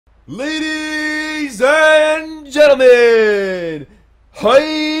Ladies and gentlemen,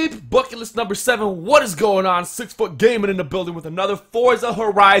 hype bucket list number 7. What is going on? 6-foot gaming in the building with another Forza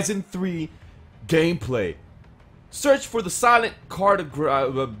Horizon 3 gameplay. Search for the silent card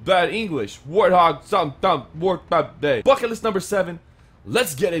bad English. Warthog bucket list number 7.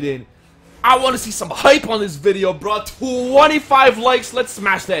 Let's get it in. I want to see some hype on this video, bro. 25 likes. Let's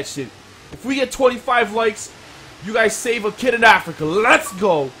smash that shit. If we get 25 likes, you guys save a kid in Africa. Let's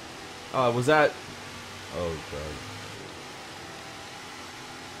go. Was that? Oh god.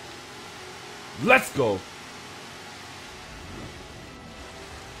 Let's go.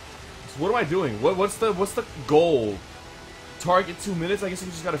 So what am I doing? What's the goal? Target 2 minutes? I guess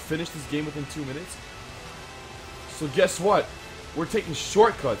we just gotta finish this game within 2 minutes. So guess what? We're taking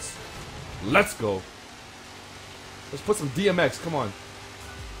shortcuts. Let's go. Let's put some DMX. Come on.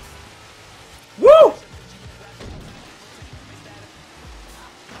 Woo!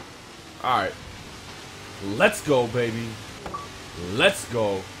 Alright. Let's go, baby. Let's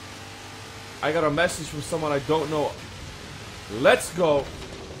go. I got a message from someone I don't know. Let's go.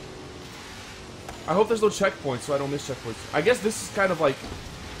 I hope there's no checkpoints so I don't miss checkpoints. I guess this is kind of like...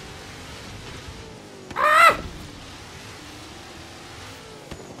 Ah!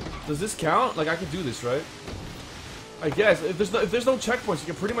 Does this count? Like, I can do this, right? I guess. If there's no checkpoints, you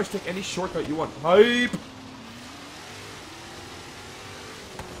can pretty much take any shortcut you want. Hype!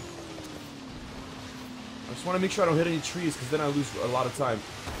 I just want to make sure I don't hit any trees, because then I lose a lot of time.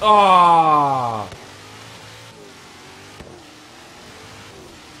 Ah!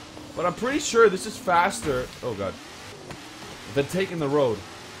 But I'm pretty sure this is faster. Oh god. Than taking the road.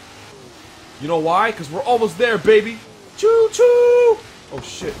 You know why? Because we're almost there, baby. Choo choo! Oh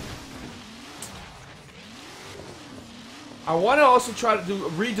shit. I want to also try to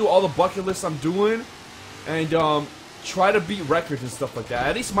redo all the bucket lists I'm doing, and try to beat records and stuff like that.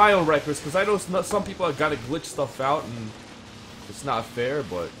 At least my own records, because I know some people have got to glitch stuff out, and it's not fair.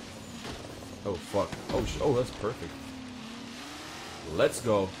 But oh fuck! Oh, that's perfect. Let's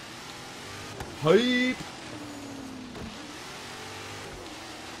go. Hype!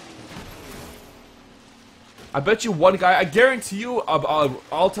 I bet you one guy. I guarantee you,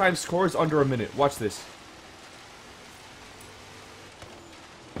 all-time score is under a minute. Watch this.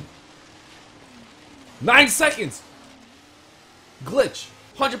 Nine seconds! Glitch.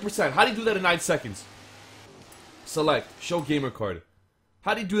 100%. How do you do that in 9 seconds? Select. Show gamer card.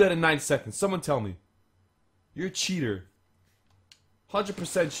 How do you do that in 9 seconds? Someone tell me. You're a cheater.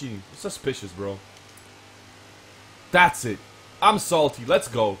 100% cheating. Suspicious, bro. That's it. I'm salty. Let's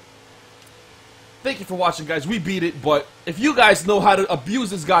go. Thank you for watching, guys. We beat it, but if you guys know how to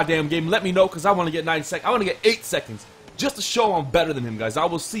abuse this goddamn game, let me know, because I want to get 9 seconds. I want to get 8 seconds. Just to show I'm better than him, guys. I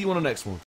will see you on the next one.